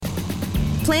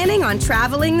Planning on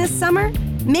traveling this summer?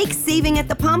 Make saving at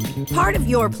the pump part of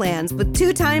your plans with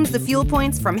 2 times the fuel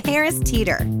points from Harris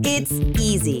Teeter. It's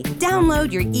easy.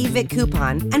 Download your eVic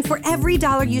coupon, and for every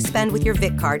 $1 you spend with your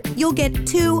Vic card, you'll get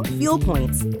 2 fuel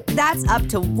points. That's up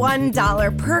to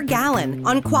 $1 per gallon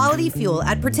on quality fuel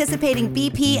at participating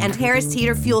BP and Harris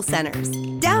Teeter fuel centers.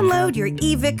 Download your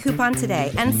eVic coupon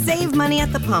today and save money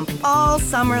at the pump all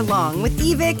summer long with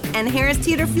eVic and Harris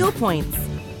Teeter fuel points.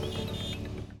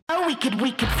 Oh, we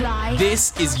could fly.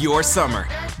 This is your summer.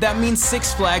 That means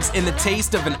Six Flags and the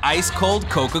taste of an ice-cold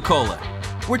Coca-Cola.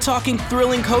 We're talking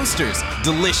thrilling coasters,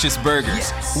 delicious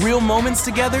burgers, real moments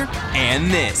together,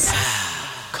 and this.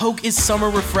 Coke is summer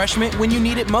refreshment when you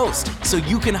need it most, so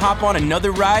you can hop on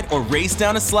another ride or race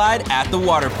down a slide at the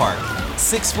water park.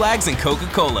 Six Flags and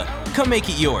Coca-Cola. Come make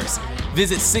it yours.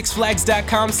 Visit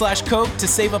sixflags.com/Coke to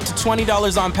save up to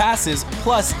 $20 on passes,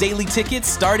 plus daily tickets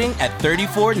starting at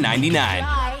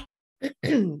 $34.99.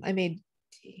 I made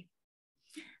tea.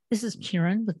 This is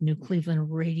Karen with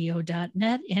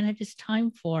NewClevelandRadio.net, and it is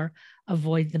time for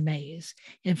Avoid the Maze.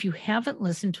 And if you haven't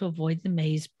listened to Avoid the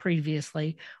Maze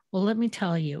previously, well, let me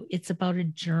tell you, it's about a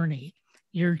journey.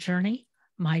 Your journey,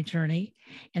 my journey,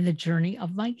 and the journey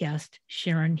of my guest,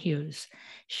 Sharon Hughes.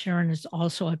 Sharon is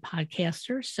also a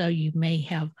podcaster, so you may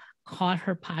have caught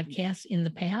her podcast in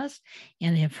the past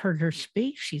and have heard her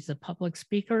speak. She's a public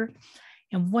speaker.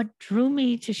 And what drew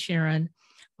me to Sharon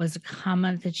was a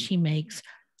comment that she makes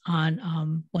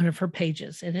on one of her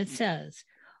pages. And it says,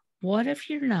 what if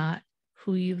you're not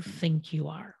who you think you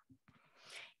are?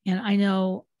 And I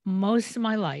know most of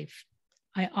my life,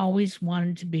 I always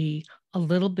wanted to be a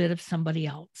little bit of somebody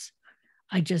else.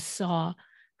 I just saw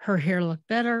her hair look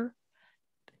better.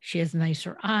 She has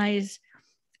nicer eyes.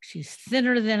 She's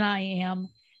thinner than I am.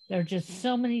 There are just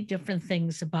so many different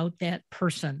things about that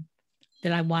person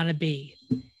that I want to be.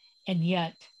 And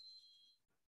yet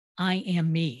I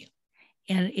am me.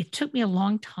 And it took me a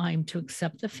long time to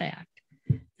accept the fact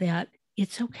that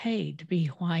it's okay to be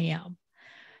who I am.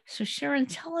 So Sharon,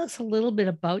 tell us a little bit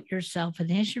about yourself.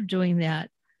 And as you're doing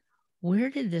that, where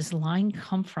did this line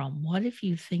come from? What if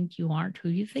you think you aren't who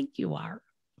you think you are?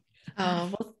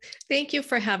 Oh, well, thank you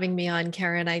for having me on,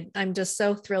 Karen. I'm just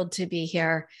so thrilled to be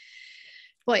here.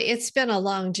 Boy, it's been a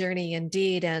long journey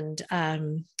indeed. And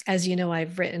as you know,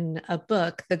 I've written a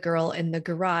book, The Girl in the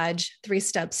Garage, 3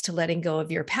 Steps to Letting Go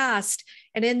of Your Past.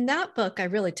 And in that book, I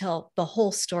really tell the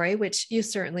whole story, which you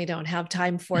certainly don't have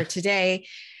time for today.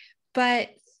 But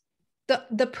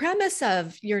the premise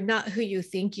of you're not who you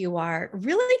think you are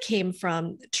really came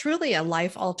from truly a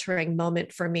life-altering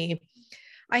moment for me.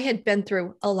 I had been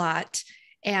through a lot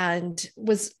and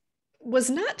was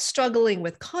not struggling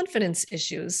with confidence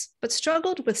issues, but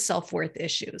struggled with self-worth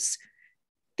issues,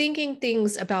 thinking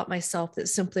things about myself that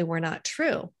simply were not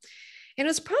true. And it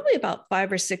was probably about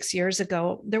 5 or 6 years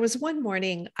ago. There was one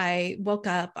morning I woke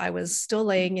up, I was still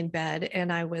laying in bed,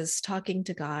 and I was talking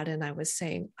to God, and I was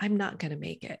saying, I'm not going to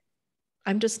make it.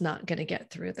 I'm just not going to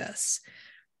get through this.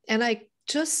 And I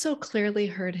just so clearly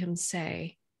heard him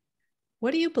say, what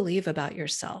do you believe about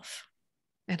yourself?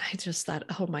 And I just thought,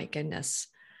 oh my goodness.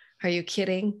 Are you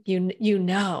kidding? You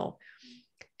know.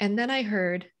 And then I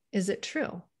heard, is it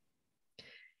true?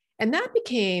 And that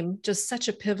became just such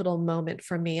a pivotal moment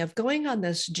for me of going on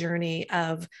this journey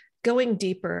of going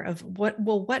deeper of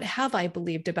what have I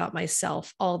believed about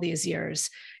myself all these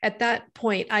years? At that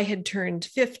point, I had turned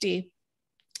 50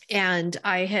 and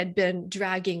I had been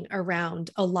dragging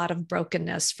around a lot of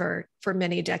brokenness for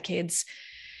many decades.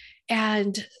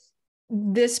 And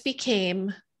this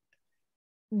became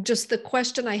just the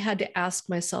question I had to ask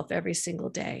myself every single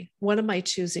day. What am I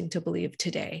choosing to believe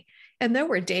today? And there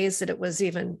were days that it was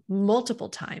even multiple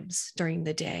times during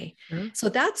the day. Mm-hmm. So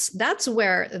that's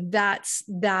where that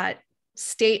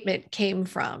statement came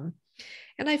from.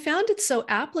 And I found it so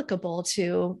applicable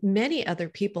to many other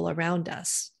people around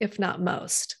us, if not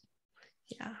most.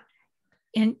 Yeah.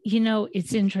 And,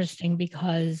 it's interesting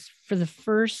because for the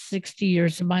first 60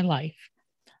 years of my life,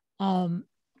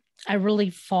 I really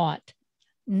fought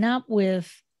not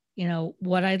with,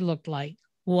 what I looked like,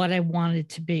 what I wanted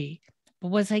to be, but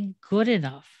was I good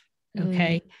enough?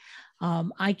 Okay.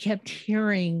 I kept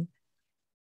hearing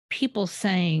people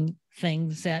saying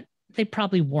things that they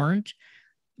probably weren't,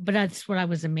 but that's what I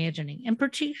was imagining. And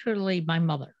particularly my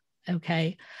mother.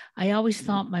 Okay. I always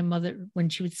thought my mother, when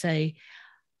she would say,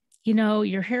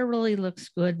 your hair really looks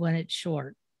good when it's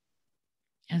short.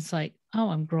 And it's like, oh,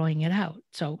 I'm growing it out.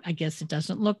 So I guess it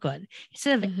doesn't look good.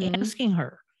 Instead of asking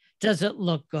her, does it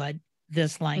look good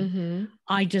this length?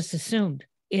 I just assumed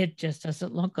it just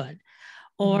doesn't look good.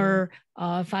 Or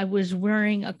if I was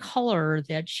wearing a color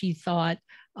that she thought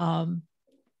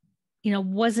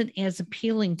wasn't as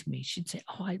appealing to me. She'd say,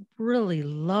 "Oh, I really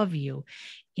love you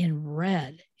in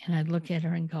red." And I'd look at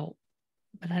her and go,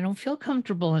 "But I don't feel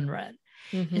comfortable in red."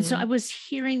 Mm-hmm. And so I was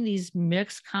hearing these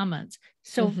mixed comments.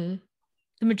 So Mm-hmm.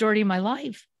 the majority of my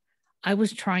life, I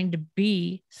was trying to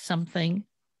be something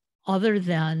other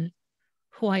than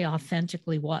who I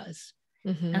authentically was.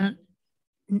 Mm-hmm.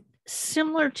 And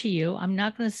similar to you, I'm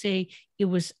not going to say it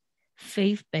was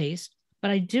faith-based,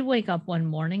 but I did wake up one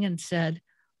morning and said,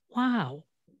 wow,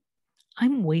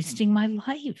 I'm wasting my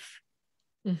life.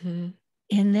 Mm-hmm.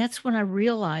 And that's when I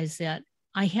realized that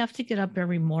I have to get up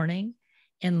every morning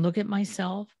and look at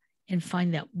myself and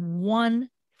find that one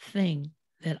thing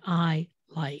that I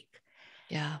like.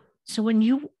 Yeah. So when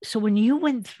you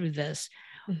went through this,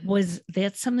 Mm-hmm. was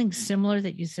that something similar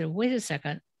that you said, wait a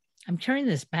second, I'm carrying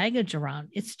this baggage around.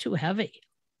 It's too heavy.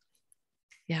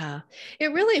 Yeah,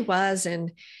 it really was.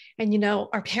 And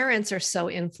our parents are so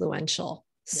influential.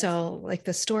 Yes. So like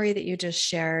the story that you just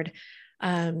shared,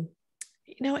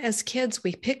 as kids,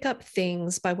 we pick up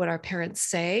things by what our parents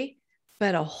say,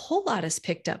 but a whole lot is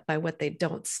picked up by what they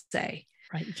don't say.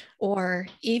 Right. Or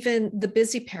even the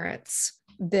busy parents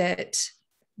that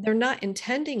they're not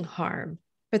intending harm,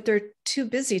 but they're too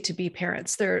busy to be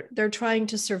parents. They're trying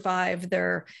to survive.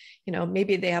 They're,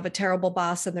 maybe they have a terrible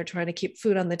boss and they're trying to keep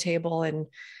food on the table and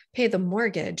pay the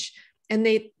mortgage. And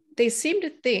they seem to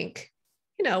think,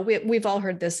 we've all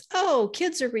heard this, oh,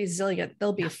 kids are resilient,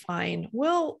 they'll be fine.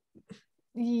 Well,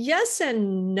 yes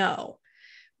and no.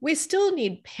 We still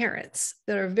need parents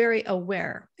that are very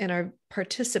aware and are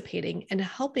participating and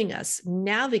helping us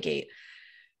navigate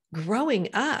growing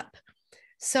up.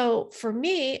 So for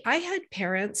me, I had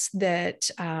parents that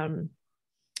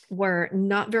were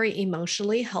not very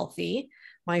emotionally healthy.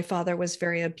 My father was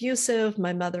very abusive.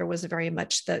 My mother was very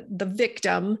much the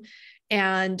victim,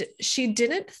 and she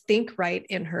didn't think right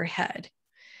in her head.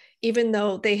 Even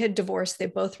though they had divorced, they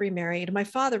both remarried. My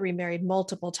father remarried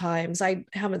multiple times. I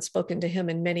haven't spoken to him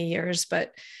in many years,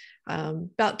 but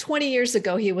about 20 years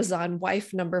ago, he was on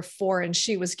wife number 4 and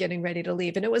she was getting ready to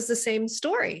leave. And it was the same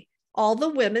story. All the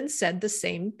women said the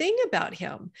same thing about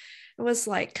him. It was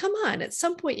like, come on, at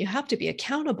some point you have to be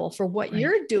accountable for what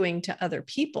you're doing to other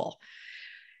people.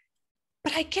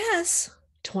 But I guess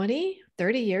 20,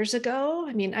 30 years ago,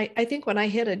 I think when I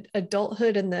hit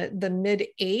adulthood in the mid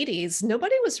 80s,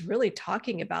 nobody was really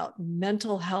talking about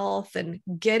mental health and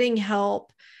getting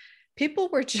help. People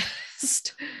were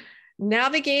just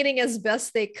navigating as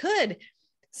best they could.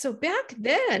 So back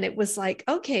then it was like,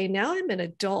 okay, now I'm an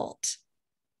adult.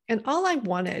 And all I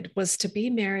wanted was to be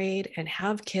married and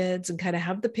have kids and kind of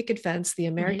have the picket fence, the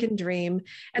American dream.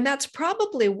 And that's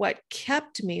probably what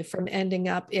kept me from ending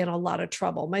up in a lot of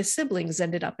trouble. My siblings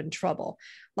ended up in trouble,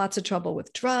 lots of trouble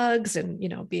with drugs and,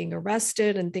 being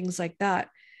arrested and things like that.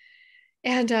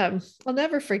 And I'll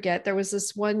never forget, there was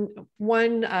this one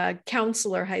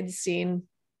counselor I'd seen.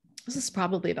 This is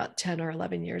probably about 10 or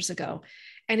 11 years ago.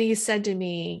 And he said to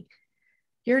me,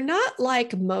 "You're not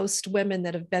like most women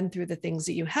that have been through the things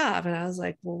that you have." And I was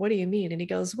like, "Well, what do you mean?" And he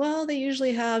goes, "Well, they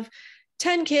usually have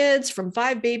 10 kids from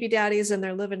 5 baby daddies and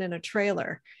they're living in a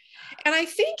trailer." And I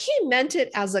think he meant it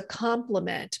as a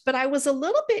compliment, but I was a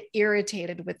little bit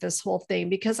irritated with this whole thing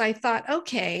because I thought,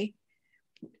 okay,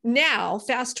 now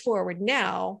fast forward,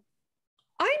 now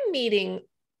I'm meeting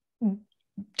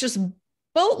just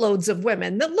boatloads of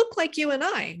women that look like you and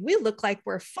I. We look like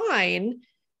we're fine.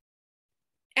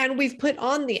 And we've put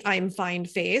on the I'm fine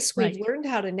face. We've learned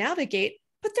how to navigate,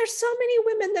 but there's so many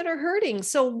women that are hurting.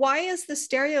 So why is the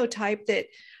stereotype that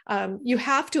you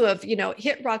have to have,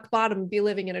 hit rock bottom, be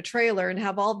living in a trailer and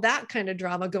have all that kind of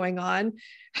drama going on?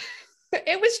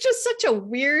 It was just a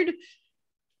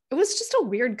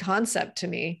weird concept to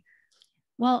me.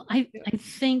 Well, I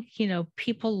think,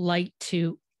 people like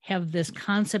to have this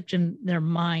concept in their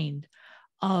mind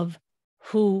of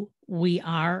who we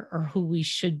are or who we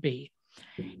should be.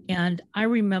 And I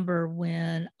remember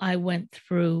when I went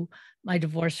through my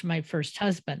divorce from my first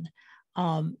husband,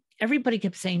 everybody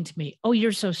kept saying to me, "Oh,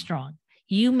 you're so strong.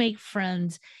 You make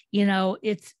friends.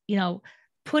 It's,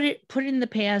 put it in the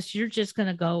past. You're just going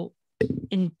to go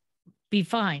and be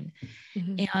fine."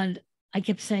 Mm-hmm. And I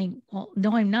kept saying, "Well,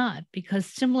 no, I'm not," because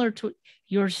similar to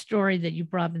your story that you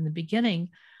brought in the beginning,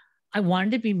 I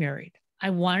wanted to be married. I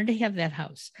wanted to have that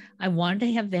house. I wanted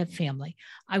to have that family.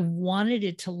 I wanted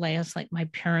it to last like my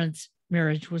parents'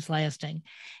 marriage was lasting.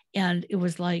 And it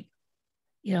was like,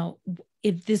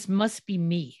 if this must be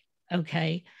me,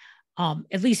 okay,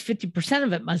 at least 50%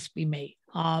 of it must be me.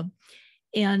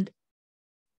 And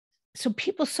so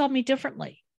people saw me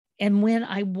differently. And when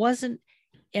I wasn't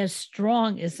as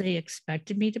strong as they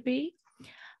expected me to be,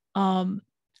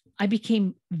 I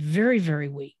became very, very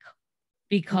weak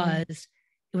because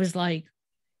it was like,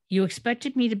 you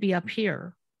expected me to be up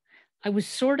here. I was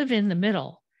sort of in the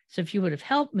middle. So if you would have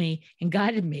helped me and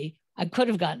guided me, I could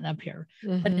have gotten up here.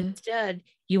 But instead,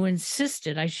 you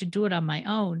insisted I should do it on my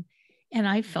own. And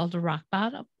I fell to rock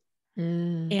bottom.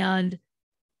 And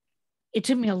it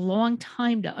took me a long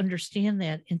time to understand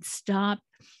that and stop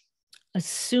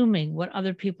assuming what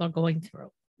other people are going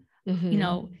through. You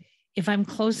know, if I'm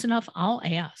close enough, I'll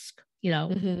ask. You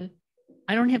know,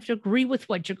 I don't have to agree with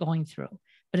what you're going through.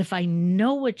 But if I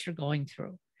know what you're going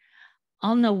through,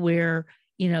 I'll know where,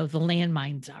 you know, the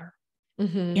landmines are.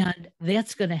 And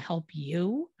that's going to help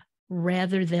you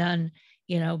rather than,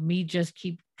 you know, me just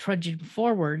keep trudging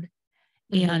forward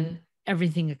and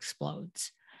everything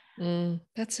explodes.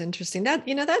 That's interesting. That,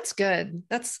 you know, that's good.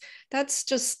 That's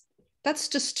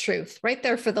just truth right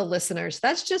there for the listeners.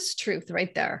 That's just truth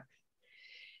right there.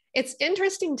 It's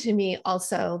interesting to me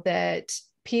also that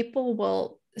people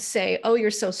will say, oh, you're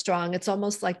so strong. It's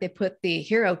almost like they put the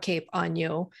hero cape on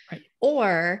you,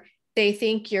 or they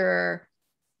think you're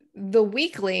the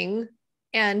weakling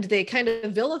and they kind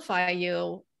of vilify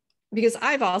you, because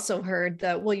I've also heard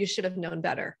that, well, you should have known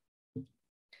better.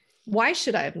 Why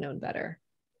should I have known better?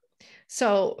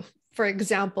 So, for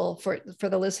example, for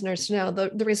the listeners to know,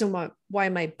 the reason why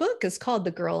my book is called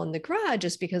The Girl in the Garage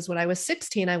is because when I was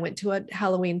 16, I went to a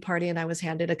Halloween party and I was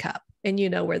handed a cup, and you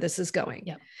know where this is going.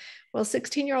 Yeah. Well,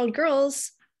 16-year-old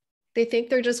girls, they think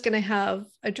they're just going to have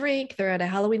a drink. They're at a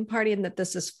Halloween party and that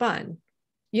this is fun.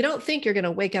 You don't think you're going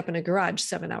to wake up in a garage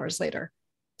 7 hours later.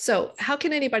 So how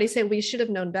can anybody say we should have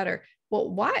known better? Well,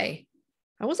 why?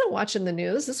 I wasn't watching the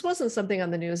news. This wasn't something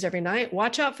on the news every night.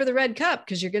 Watch out for the red cup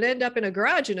because you're going to end up in a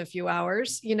garage in a few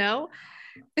hours. You know,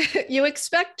 you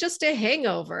expect just a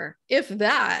hangover, if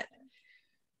that.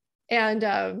 And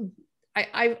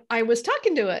I was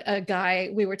talking to a guy.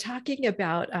 We were talking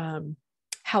about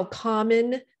how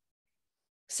common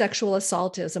sexual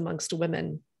assault is amongst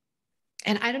women.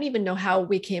 And I don't even know how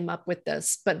we came up with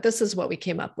this, but this is what we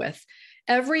came up with.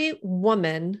 Every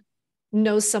woman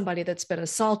knows somebody that's been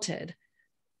assaulted,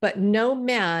 but no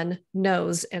man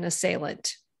knows an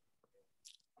assailant.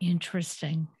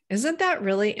 Interesting. Isn't that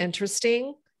really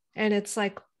interesting? And it's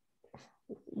like,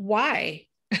 why?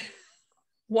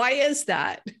 Why is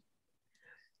that?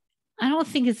 I don't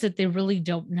think it's that they really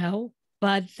don't know,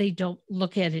 but they don't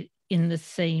look at it in the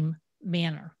same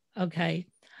manner. Okay.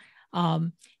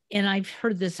 And I've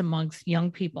heard this amongst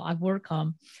young people. I work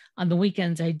on the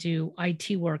weekends, I do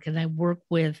IT work, and I work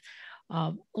with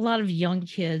a lot of young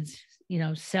kids, you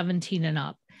know, 17 and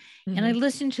up. And I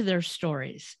listen to their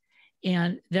stories.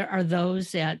 And there are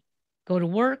those that go to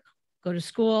work, go to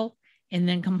school, and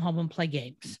then come home and play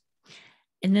games.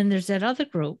 And then there's that other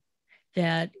group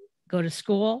that go to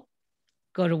school,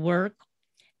 go to work,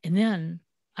 and then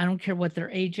I don't care what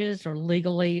their age is or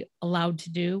legally allowed to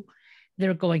do.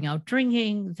 They're going out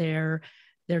drinking, they're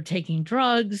taking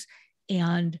drugs,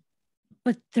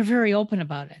 but they're very open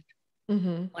about it.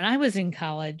 When I was in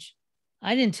college,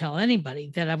 I didn't tell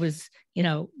anybody that I was, you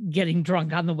know, getting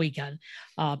drunk on the weekend,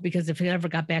 because if it ever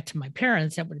got back to my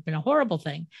parents, that would have been a horrible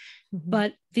thing.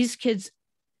 But these kids,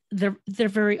 they're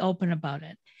very open about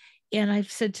it. And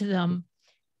I've said to them,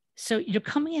 so you're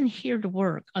coming in here to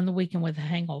work on the weekend with a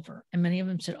hangover. And many of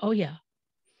them said, oh yeah.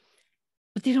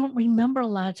 But they don't remember a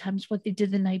lot of times what they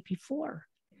did the night before.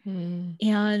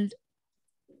 And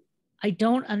I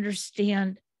don't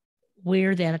understand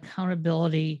where that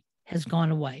accountability has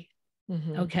gone away.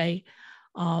 Okay.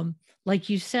 Like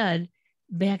you said,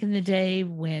 back in the day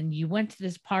when you went to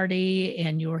this party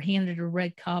and you were handed a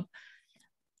red cup,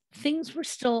 things were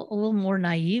still a little more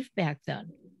naive back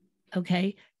then.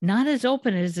 Okay. Not as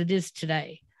open as it is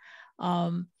today.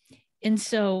 And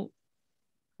so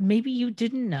maybe you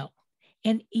didn't know.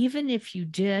 And even if you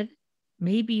did,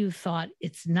 maybe you thought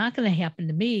it's not going to happen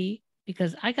to me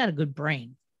because I got a good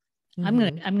brain. I'm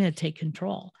going to take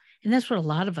control. And that's what a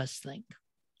lot of us think.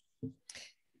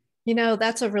 You know,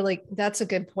 that's a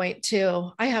good point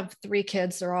too. I have 3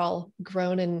 kids. They're all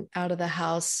grown and out of the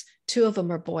house. 2 of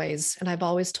them are boys. And I've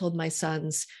always told my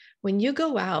sons, when you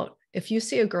go out, if you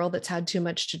see a girl that's had too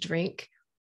much to drink,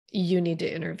 you need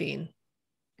to intervene.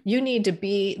 You need to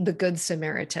be the good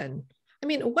Samaritan. I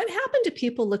mean, what happened to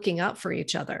people looking out for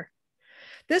each other?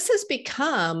 This has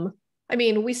become, I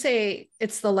mean, we say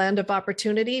it's the land of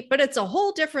opportunity, but it's a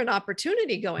whole different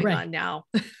opportunity going on now.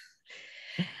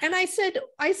 And I said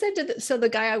to the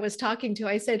guy I was talking to,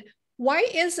 I said, why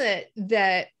is it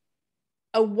that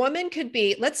a woman could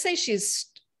be, let's say she's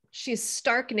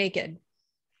stark naked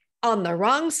on the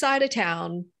wrong side of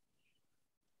town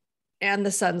and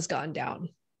the sun's gone down.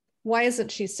 Why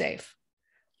isn't she safe?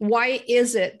 Why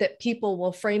is it that people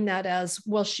will frame that as,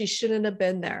 well, she shouldn't have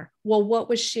been there? Well, what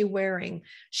was she wearing?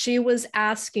 She was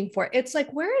asking for it. It's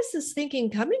like, where is this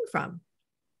thinking coming from?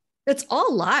 It's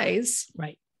all lies.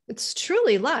 Right. It's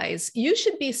truly lies. You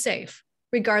should be safe,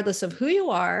 regardless of who you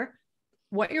are,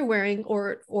 what you're wearing,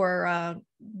 or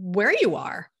where you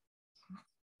are.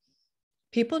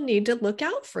 People need to look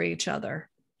out for each other.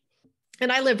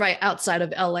 And I live right outside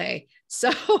of LA. So,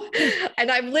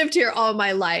 and I've lived here all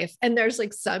my life. And there's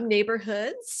like some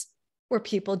neighborhoods where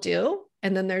people do.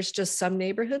 And then there's just some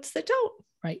neighborhoods that don't.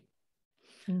 Right.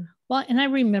 Well, and I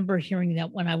remember hearing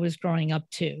that when I was growing up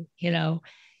too. You know,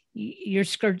 your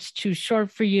skirt's too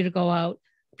short for you to go out.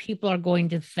 People are going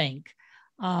to think,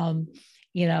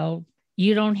 you know,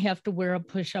 you don't have to wear a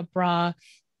push-up bra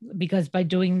because by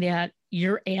doing that,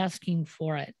 you're asking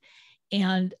for it.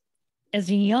 And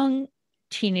as a young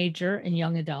teenager and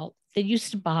young adult, that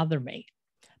used to bother me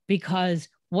because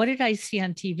what did I see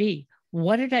on TV?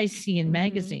 What did I see in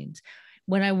magazines?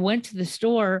 When I went to the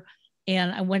store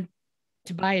and I went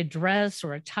to buy a dress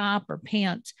or a top or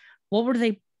pants, what were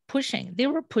they pushing? They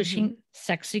were pushing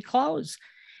sexy clothes.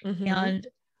 And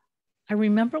I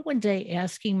remember one day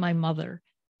asking my mother,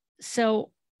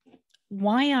 so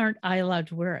why aren't I allowed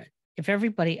to wear it if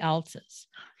everybody else is?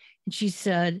 And she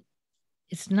said,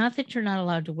 it's not that you're not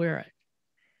allowed to wear it,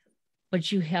 but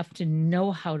you have to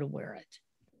know how to wear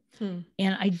it.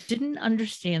 And I didn't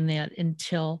understand that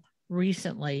until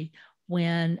recently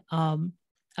when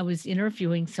I was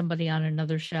interviewing somebody on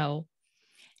another show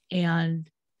and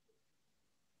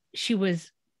she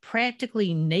was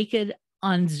practically naked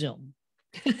on Zoom.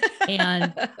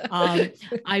 And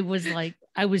I was like,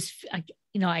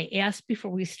 I asked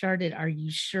before we started, are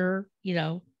you sure,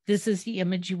 this is the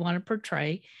image you want to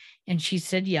portray? And she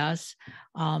said, yes.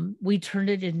 We turned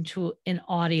it into an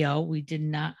audio.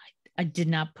 I did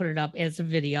not put it up as a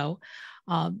video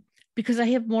because I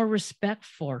have more respect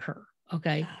for her.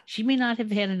 Okay. She may not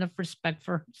have had enough respect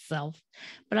for herself,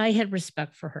 but I had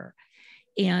respect for her.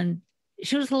 And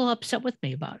she was a little upset with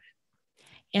me about it.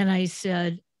 And I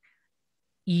said,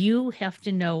 you have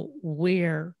to know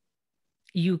where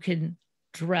you can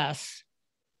dress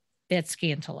that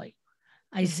scantily.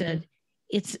 I said,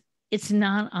 it's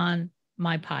not on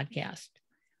my podcast.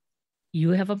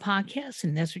 You have a podcast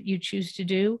and that's what you choose to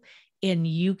do. And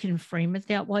you can frame it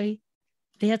that way.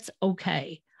 That's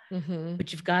okay.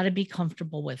 But you've got to be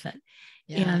comfortable with it.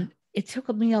 Yeah. And it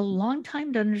took me a long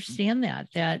time to understand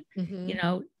that,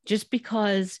 just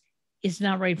because it's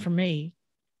not right for me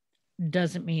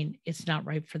doesn't mean it's not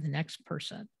right for the next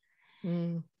person.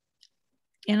 And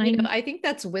I think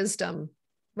that's wisdom,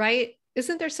 right?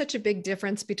 Isn't there such a big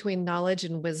difference between knowledge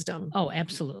and wisdom? Oh,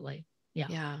 absolutely. Yeah.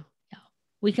 Yeah.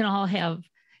 We can all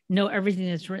know everything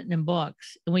that's written in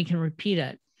books and we can repeat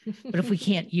it. But if we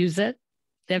can't use it,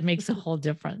 that makes a whole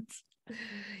difference.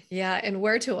 Yeah. And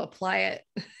where to apply it.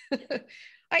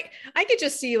 I could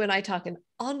just see you and I talking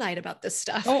all night about this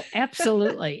stuff. Oh,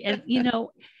 absolutely. And,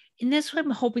 and that's what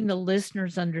I'm hoping the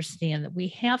listeners understand, that we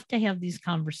have to have these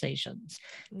conversations.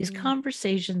 These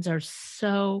conversations are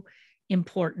so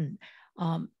important.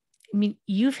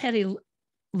 You've had a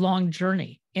long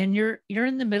journey and you're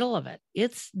in the middle of it.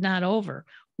 It's not over.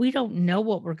 We don't know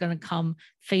what we're going to come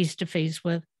face to face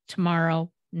with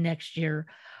tomorrow, next year.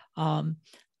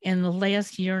 In the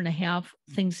last year and a half,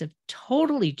 things have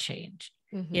totally changed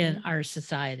in our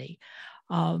society.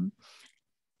 And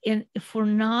if we're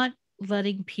not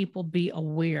letting people be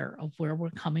aware of where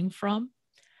we're coming from,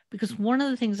 because one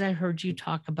of the things I heard you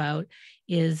talk about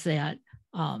is that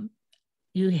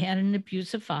you had an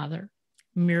abusive father,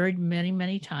 married many,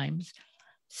 many times.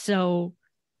 So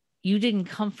you didn't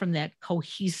come from that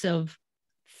cohesive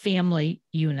family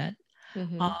unit.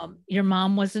 Your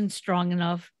mom wasn't strong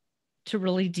enough to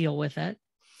really deal with it.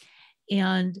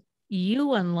 And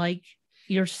you, unlike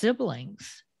your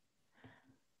siblings,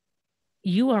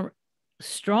 you are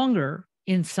stronger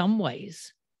in some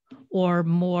ways, or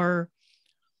more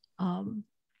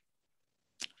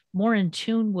in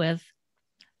tune with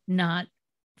not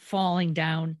falling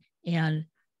down and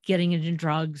getting into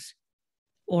drugs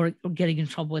or getting in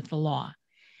trouble with the law.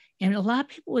 And a lot of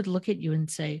people would look at you and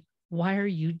say, why are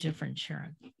you different,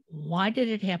 Sharon? Why did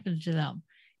it happen to them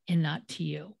and not to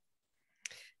you?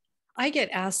 I get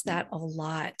asked that a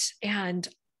lot. And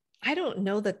I don't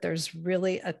know that there's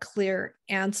really a clear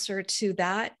answer to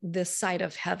that this side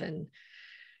of heaven.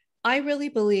 I really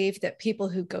believe that people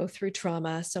who go through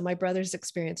trauma, so my brothers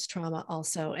experienced trauma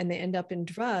also, and they end up in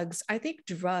drugs. I think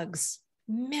drugs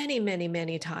many, many,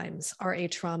 many times are a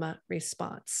trauma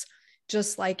response,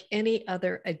 just like any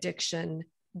other addiction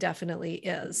definitely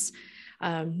is.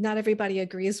 Not everybody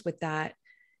agrees with that,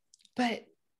 but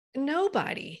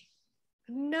Nobody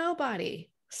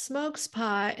smokes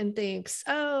pot and thinks,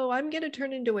 oh, I'm going to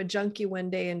turn into a junkie one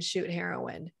day and shoot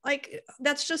heroin. Like,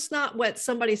 that's just not what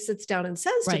somebody sits down and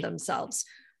says to themselves.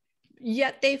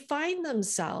 Yet they find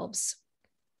themselves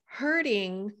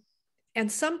hurting, and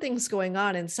something's going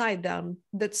on inside them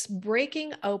that's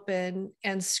breaking open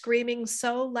and screaming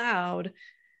so loud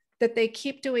that they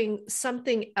keep doing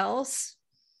something else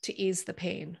to ease the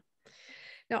pain.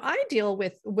 Now, I deal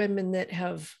with women that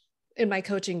have, in my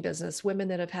coaching business, women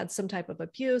that have had some type of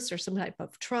abuse or some type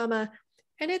of trauma.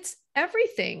 And it's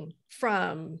everything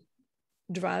from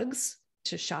drugs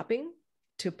to shopping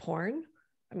to porn.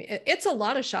 I mean, it's a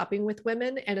lot of shopping with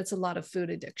women, and it's a lot of food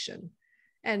addiction.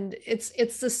 And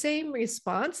it's the same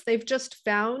response. They've just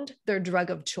found their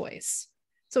drug of choice.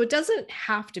 So it doesn't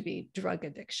have to be drug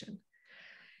addiction.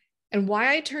 And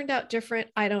why I turned out different,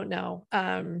 I don't know.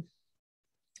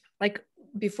 Like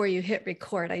before you hit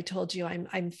record, I told you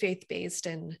I'm faith-based,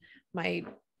 and my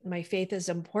faith is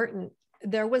important.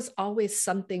 There was always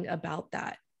something about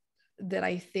that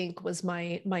I think was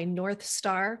my North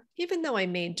Star, even though I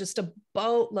made just a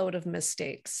boatload of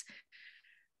mistakes.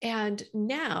 And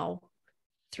now,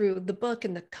 through the book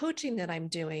and the coaching that I'm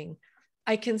doing,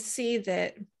 I can see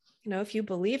that, if you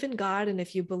believe in God, and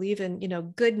if you believe in,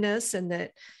 goodness, and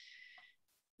that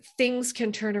things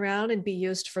can turn around and be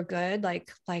used for good,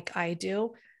 like I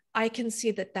do, I can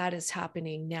see that is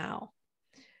happening now.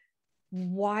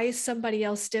 Why somebody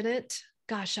else didn't,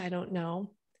 gosh, I don't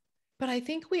know. But I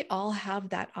think we all have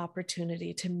that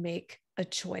opportunity to make a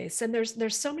choice. And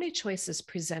there's so many choices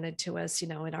presented to us,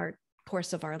 in our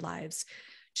course of our lives.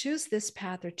 Choose this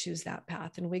path or choose that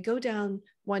path. And we go down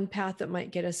one path that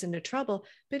might get us into trouble.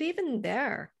 But even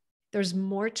there's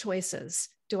more choices.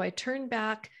 Do I turn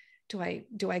back? Do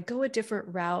I go a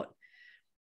different route?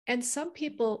 And some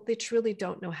people, they truly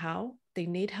don't know how. They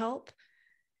need help.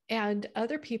 And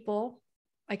other people,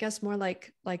 I guess more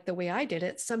like the way I did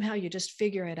it, somehow you just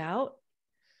figure it out.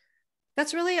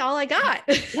 That's really all I got.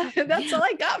 That's all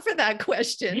I got for that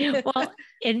question. Well,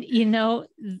 and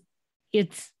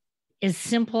it's as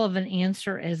simple of an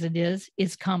answer as it is.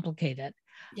 It's complicated.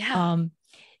 Yeah.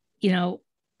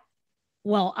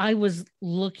 Well, I was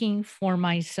looking for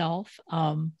myself.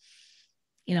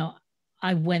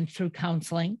 I went through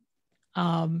counseling,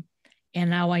 and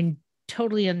now I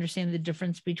totally understand the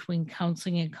difference between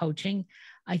counseling and coaching.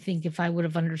 I think if I would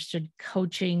have understood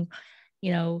coaching,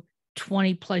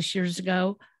 20 plus years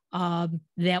ago,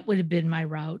 that would have been my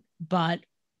route. But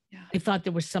I thought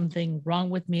there was something wrong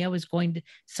with me. I was going to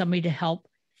somebody to help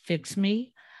fix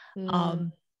me.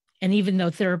 And even though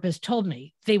therapists told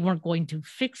me they weren't going to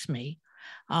fix me,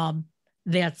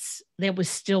 that was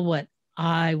still what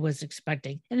I was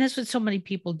expecting. And that's what so many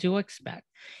people do expect.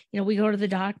 We go to the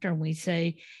doctor and we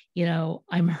say,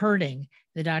 I'm hurting.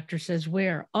 The doctor says,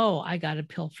 where? Oh, I got a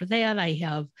pill for that. I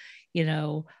have,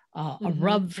 a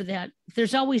rub for that.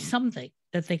 There's always something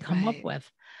that they come up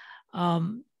with.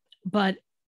 But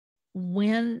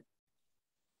when,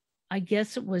 I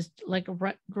guess it was like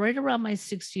right around my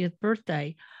 60th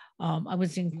birthday, I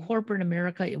was in corporate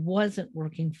America. It wasn't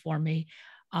working for me.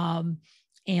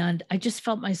 And I just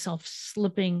felt myself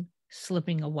slipping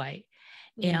away.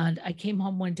 And I came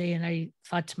home one day and I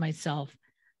thought to myself,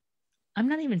 I'm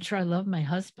not even sure I love my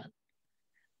husband,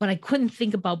 but I couldn't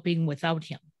think about being without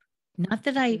him. Not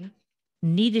that I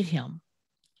needed him.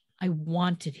 I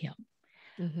wanted him,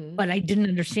 but I didn't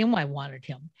understand why I wanted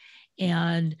him.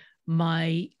 And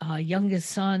my youngest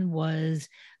son was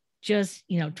just,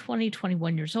 20,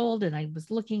 21 years old. And I was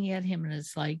looking at him and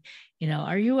it's like,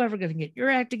 are you ever going to get your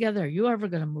act together? Are you ever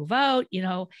going to move out?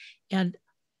 And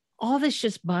all this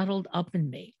just bottled up in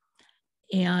me.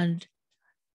 And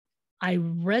I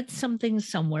read something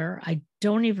somewhere. I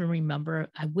don't even remember.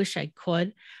 I wish I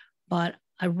could, but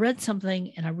I read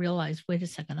something and I realized, wait a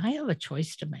second, I have a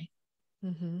choice to make.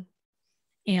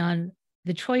 And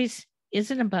the choice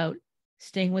isn't about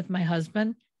staying with my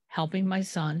husband, helping my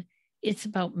son. It's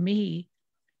about me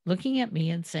looking at me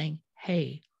and saying,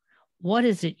 hey, what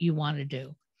is it you want to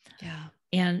do? Yeah.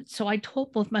 And so I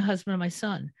told both my husband and my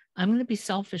son, I'm going to be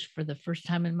selfish for the first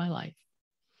time in my life.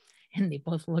 And they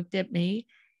both looked at me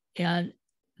and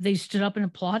they stood up and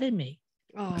applauded me.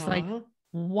 I was like,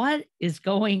 what is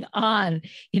going on?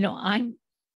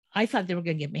 I thought they were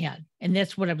going to get mad, and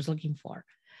that's what I was looking for.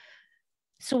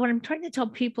 So what I'm trying to tell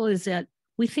people is that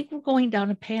we think we're going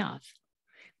down a path.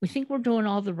 We think we're doing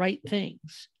all the right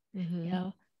things,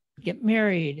 get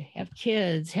married, have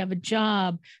kids, have a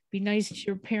job, be nice to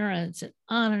your parents, and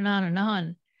on and on and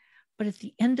on. But at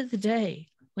the end of the day,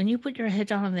 when you put your head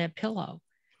down on that pillow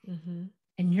and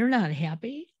you're not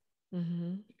happy,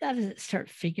 you got to start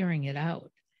figuring it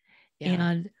out.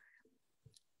 And,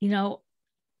 you know,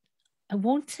 I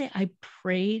won't say I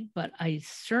prayed, but I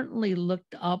certainly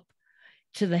looked up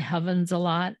to the heavens a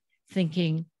lot,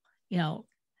 thinking, you know,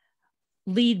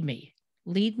 lead me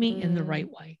in the right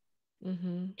way.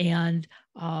 And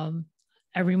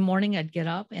every morning I'd get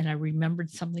up and I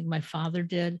remembered something my father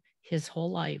did his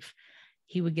whole life.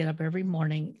 He would get up every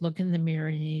morning, look in the mirror,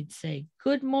 and he'd say,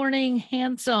 "Good morning,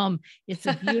 handsome. It's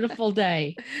a beautiful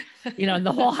day." You know, and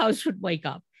the whole house would wake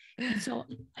up. And so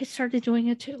I started doing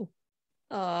it too.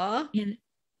 Aww. And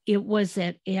it was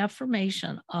that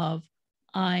affirmation of,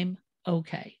 I'm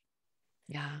okay.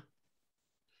 Yeah.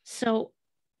 So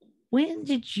when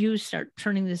did you start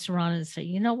turning this around and say,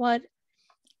 you know what,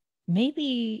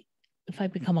 maybe if I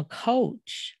become a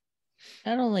coach,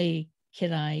 not only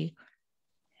can I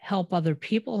help other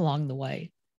people along the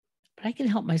way, but I can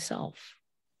help myself?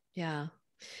 Yeah.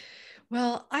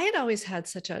 Well, I had always had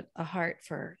such a heart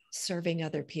for serving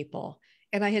other people.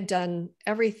 And I had done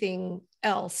everything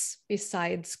else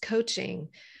besides coaching.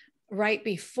 Right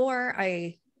before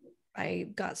I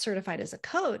got certified as a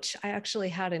coach, I actually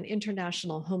had an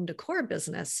international home decor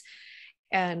business.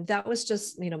 And that was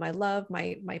just, you know, my love,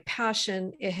 my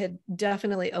passion. It had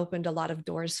definitely opened a lot of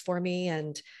doors for me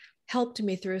and helped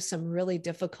me through some really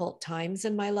difficult times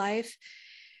in my life.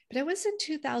 But it was in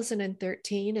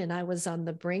 2013, and I was on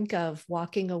the brink of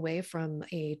walking away from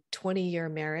a 20-year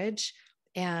marriage.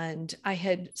 And I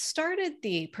had started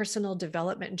the personal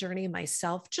development journey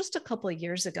myself just a couple of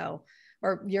years ago,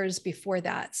 or years before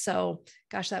that. So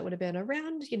gosh, that would have been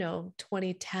around, you know,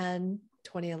 2010,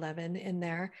 2011 in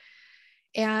there.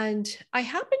 And I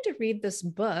happened to read this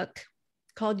book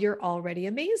called You're Already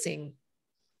Amazing.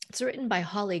 It's written by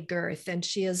Holly Girth, and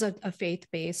she is a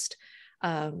faith-based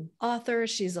author.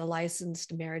 She's a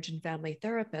licensed marriage and family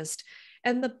therapist.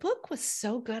 And the book was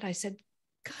so good. I said,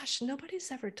 gosh,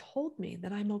 nobody's ever told me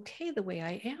that I'm okay the way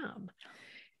I am.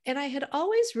 And I had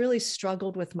always really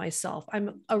struggled with myself.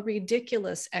 I'm a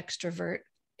ridiculous extrovert.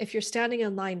 If you're standing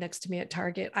in line next to me at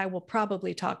Target, I will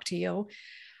probably talk to you.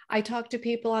 I talk to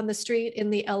people on the street,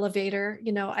 in the elevator.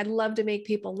 You know, I love to make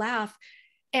people laugh.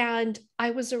 And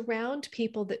I was around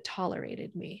people that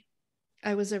tolerated me.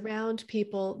 I was around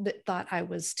people that thought I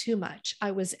was too much.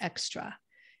 I was extra.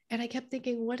 And I kept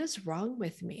thinking, what is wrong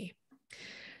with me?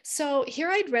 So here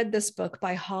I'd read this book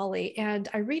by Holly, and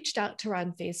I reached out to her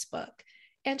on Facebook,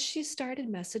 and she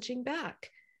started messaging back.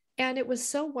 And it was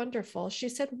so wonderful. She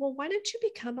said, well, why don't you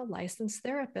become a licensed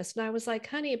therapist? And I was like,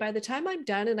 honey, by the time I'm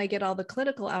done and I get all the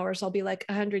clinical hours, I'll be like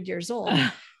 100 years old.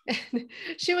 And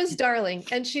she was darling.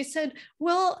 And she said,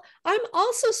 well, I'm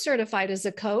also certified as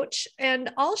a coach, and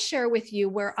I'll share with you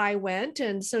where I went.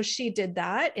 And so she did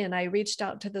that. And I reached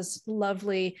out to this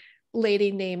lovely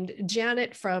lady named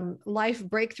Janet from Life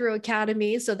Breakthrough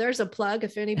Academy. So there's a plug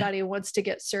if anybody wants to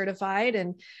get certified.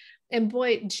 And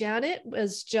boy, Janet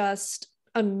was just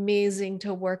amazing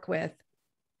to work with.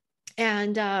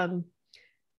 And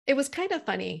it was kind of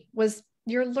funny, was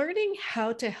you're learning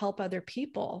how to help other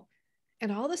people.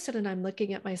 And all of a sudden I'm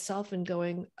looking at myself and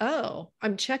going, oh,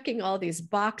 I'm checking all these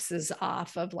boxes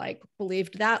off of like,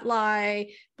 believed that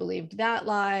lie.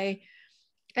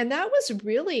 And that was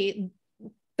really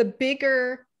the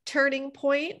bigger turning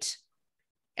point.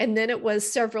 And then it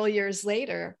was several years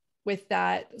later with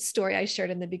that story I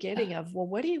shared in the beginning of, well,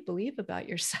 what do you believe about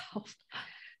yourself?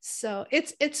 So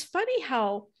it's funny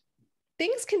how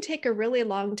things can take a really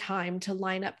long time to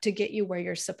line up to get you where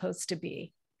you're supposed to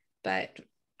be. But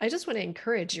I just want to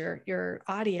encourage your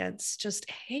audience, just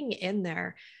hang in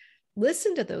there.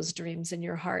 Listen to those dreams in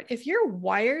your heart. If you're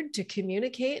wired to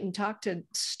communicate and talk to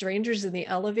strangers in the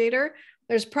elevator,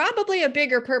 there's probably a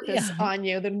bigger purpose on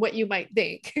you than what you might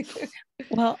think.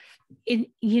 Well,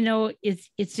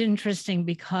 it's interesting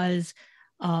because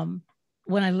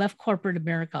when I left corporate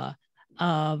America,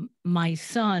 my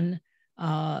son,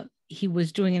 he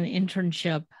was doing an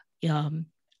internship and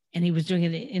he was doing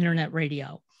it in internet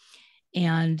radio.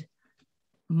 And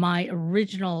my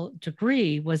original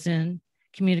degree was in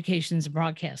communications and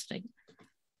broadcasting.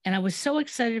 And I was so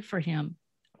excited for him,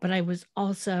 but I was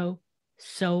also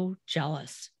so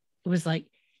jealous. It was like,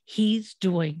 he's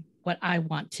doing what I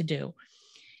want to do.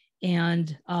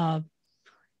 And, I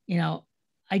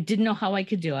didn't know how I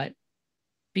could do it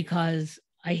because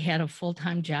I had a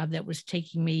full-time job that was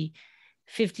taking me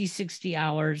 50, 60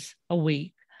 hours a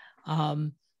week.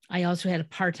 I also had a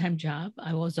part-time job.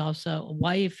 I was also a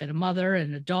wife and a mother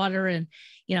and a daughter, and,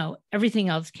 everything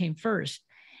else came first.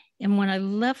 And when I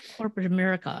left corporate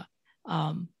America,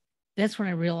 that's when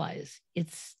I realized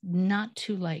it's not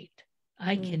too late.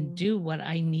 I can do what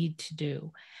I need to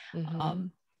do.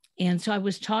 And so I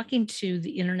was talking to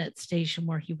the internet station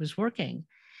where he was working,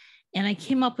 And I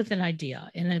came up with an idea,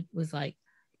 and it was like,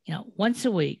 once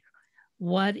a week,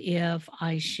 what if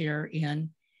I share in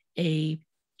a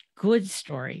good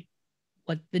story,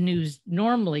 what the news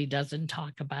normally doesn't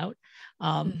talk about, but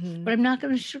I'm not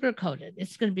going to sugarcoat it.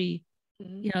 It's going to be,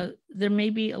 there may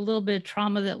be a little bit of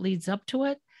trauma that leads up to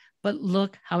it, but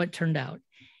look how it turned out.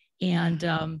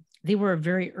 And they were a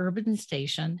very urban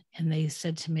station, and they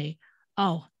said to me,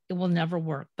 oh, it will never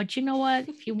work. But you know what?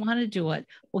 If you want to do it,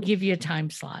 we'll give you a time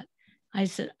slot. I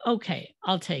said, okay,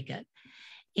 I'll take it.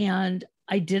 And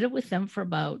I did it with them for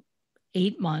about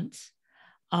 8 months.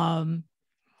 And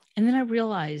then I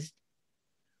realized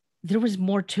there was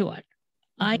more to it.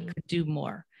 I could do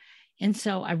more. And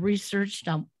so I researched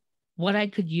on what I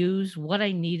could use, what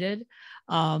I needed,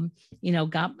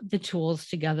 got the tools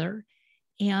together.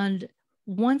 And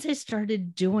once I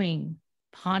started doing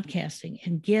podcasting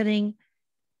and getting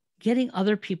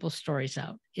other people's stories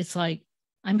out, it's like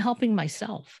I'm helping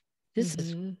myself. This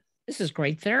is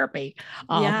great therapy.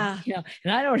 And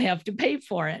I don't have to pay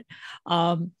for it.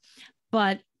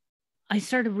 But I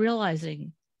started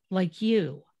realizing, like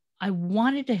you, I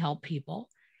wanted to help people,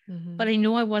 but I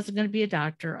knew I wasn't going to be a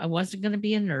doctor. I wasn't going to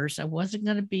be a nurse. I wasn't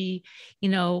going to be,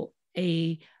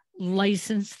 a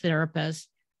licensed therapist,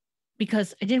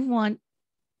 because I didn't want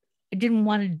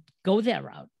to go that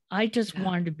route. I just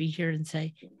wanted to be here and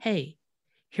say, hey,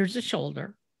 here's a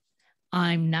shoulder.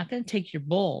 I'm not going to take your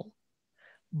bull,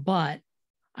 but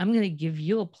I'm going to give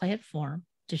you a platform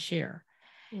to share.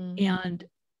 And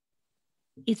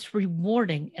it's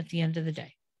rewarding at the end of the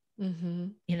day,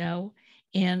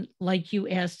 and like you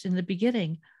asked in the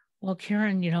beginning, well,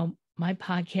 Karen, my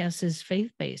podcast is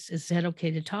faith-based. Is that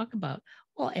okay to talk about?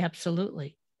 Well,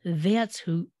 absolutely. That's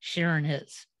who Sharon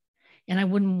is. And I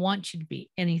wouldn't want you to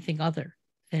be anything other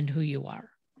than who you are.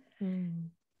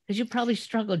 Because you probably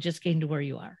struggle just getting to where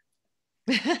you are.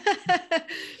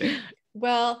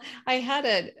 Well, I've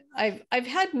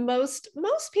had most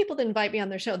people that invite me on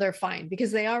their show, they're fine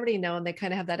because they already know, and they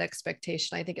kind of have that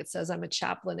expectation. I think it says I'm a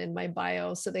chaplain in my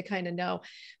bio, so they kind of know.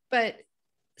 But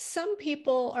some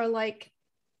people are like,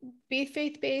 be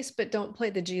faith-based, but don't play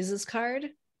the Jesus card.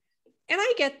 And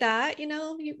I get that,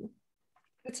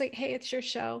 it's like, hey, it's your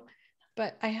show.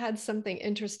 But I had something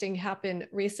interesting happen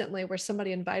recently where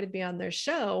somebody invited me on their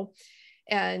show.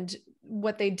 And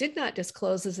what they did not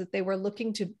disclose is that they were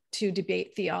looking to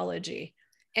debate theology.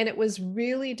 And it was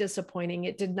really disappointing.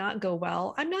 It did not go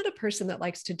well. I'm not a person that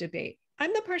likes to debate.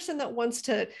 I'm the person that wants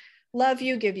to love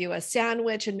you, give you a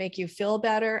sandwich, and make you feel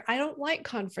better. I don't like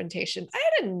confrontation. I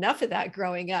had enough of that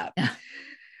growing up.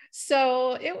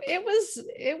 So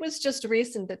it was just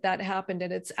recent that happened.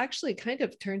 And it's actually kind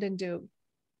of turned into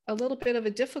a little bit of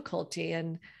a difficulty.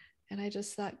 And I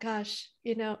just thought, gosh,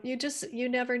 you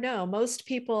never know. Most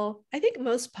people, I think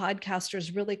most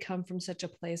podcasters really come from such a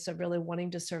place of really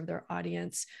wanting to serve their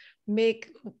audience, make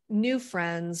new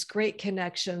friends, great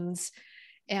connections.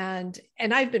 And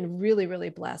I've been really, really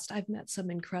blessed. I've met some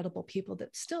incredible people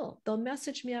that they'll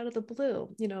message me out of the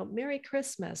blue, Merry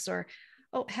Christmas, or,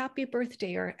 oh, happy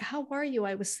birthday, or how are you?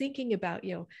 I was thinking about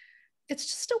you. It's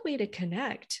just a way to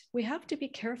connect. We have to be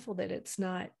careful that it's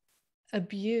not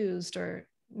abused or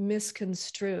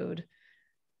misconstrued.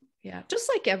 Yeah, just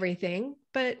like everything,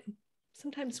 but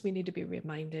sometimes we need to be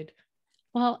reminded.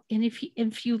 Well, and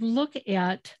if you look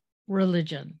at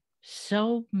religion,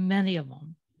 so many of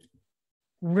them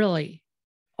really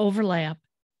overlap,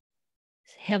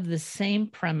 have the same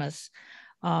premise.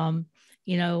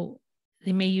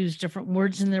 They may use different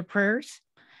words in their prayers.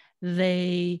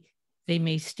 They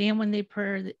may stand when they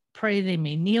pray. They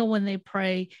may kneel when they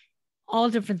pray. All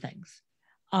different things.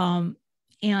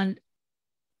 And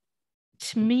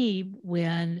to me,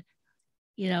 when,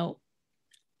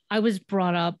 I was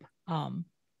brought up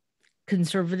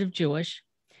conservative Jewish,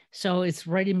 so it's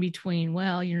right in between,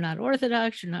 well, you're not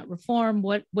Orthodox, you're not Reformed,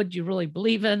 what do you really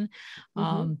believe in?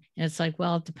 And it's like,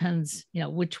 well, it depends,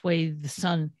 which way the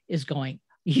sun is going,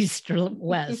 east or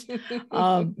west.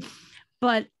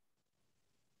 But,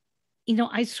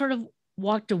 I sort of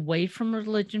walked away from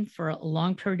religion for a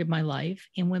long period of my life.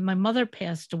 And when my mother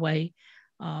passed away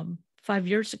 5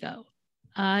 years ago,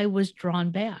 I was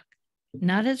drawn back,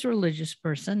 not as a religious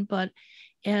person, but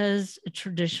as a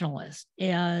traditionalist,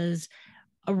 as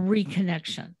a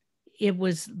reconnection. It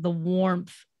was the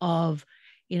warmth of,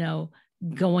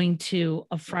 going to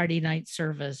a Friday night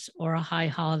service or a high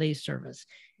holiday service.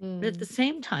 But at the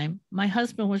same time, my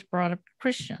husband was brought up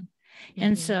Christian.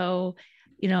 And so,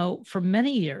 for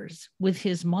many years with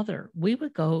his mother, we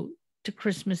would go to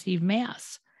Christmas Eve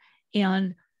Mass.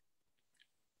 And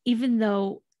even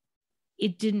though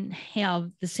it didn't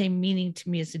have the same meaning to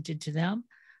me as it did to them,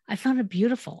 I found it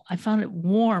beautiful. I found it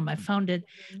warm. I found it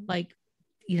like,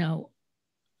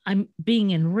 I'm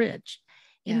being enriched.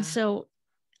 Yeah. And so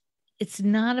it's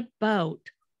not about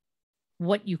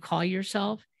what you call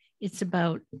yourself. It's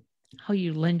about how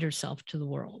you lend yourself to the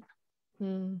world.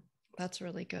 That's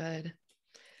really good.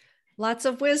 Lots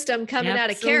of wisdom coming out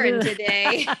of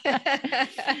Absolutely. Karen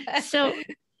today. So,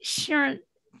 Sharon,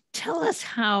 tell us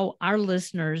how our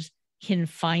listeners can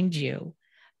find you,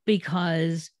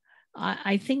 because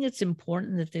I think it's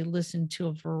important that they listen to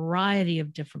a variety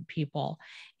of different people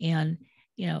and,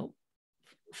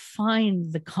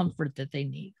 find the comfort that they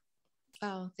need.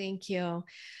 Oh, thank you.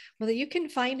 Well, you can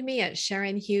find me at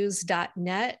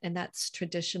SharonHughes.net, and that's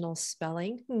traditional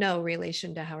spelling. No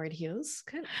relation to Howard Hughes.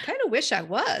 Kind of wish I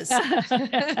was.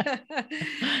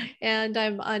 And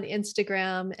I'm on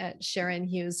Instagram at Sharon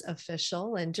Hughes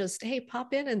Official, and just, hey,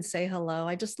 pop in and say hello.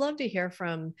 I just love to hear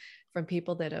from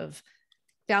people that have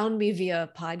found me via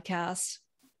podcast.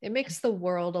 It makes the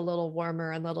world a little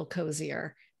warmer and a little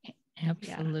cozier.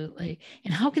 Absolutely. Yeah.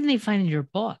 And how can they find your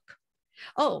book?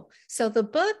 Oh, so the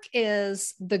book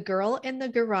is The Girl in the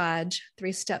Garage,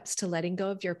 3 Steps to Letting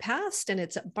Go of Your Past. And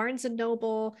it's at Barnes &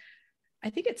 Noble. I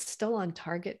think it's still on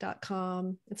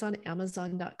Target.com. It's on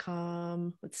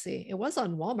Amazon.com. Let's see. It was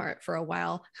on Walmart for a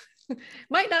while.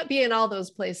 Might not be in all those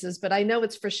places, but I know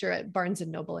it's for sure at Barnes &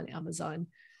 Noble and Amazon.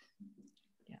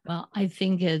 Yeah. Well, I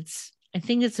think it's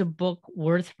a book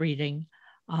worth reading.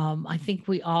 I think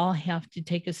we all have to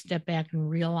take a step back and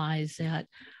realize that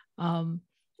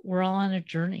we're all on a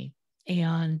journey.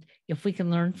 And if we can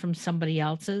learn from somebody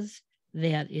else's,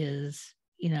 that is,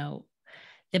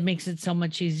 that makes it so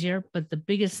much easier. But the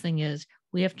biggest thing is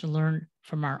we have to learn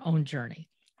from our own journey.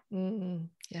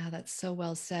 Yeah, that's so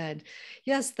well said.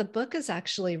 Yes, the book is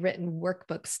actually written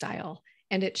workbook style,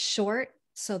 and it's short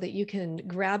so that you can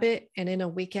grab it, and in a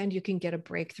weekend you can get a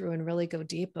breakthrough and really go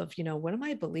deep of, what am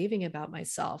I believing about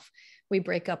myself? We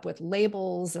break up with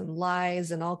labels and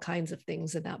lies and all kinds of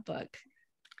things in that book.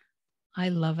 I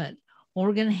love it. Well,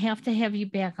 we're going to have you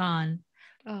back on,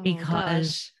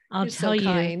 because I'll tell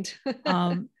you,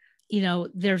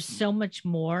 there's so much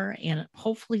more, and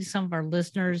hopefully some of our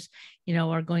listeners,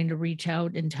 are going to reach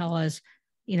out and tell us,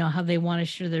 how they want to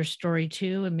share their story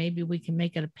too. And maybe we can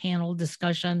make it a panel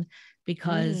discussion,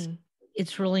 because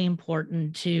it's really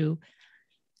important to,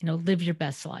 live your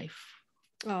best life.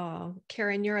 Oh,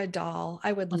 Karen, you're a doll.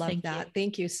 I would love that. You.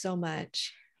 Thank you so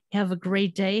much. Have a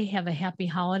great day. Have a happy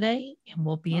holiday, and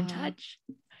we'll be in touch.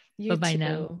 You Bye-bye too.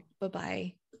 now.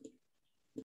 Bye-bye.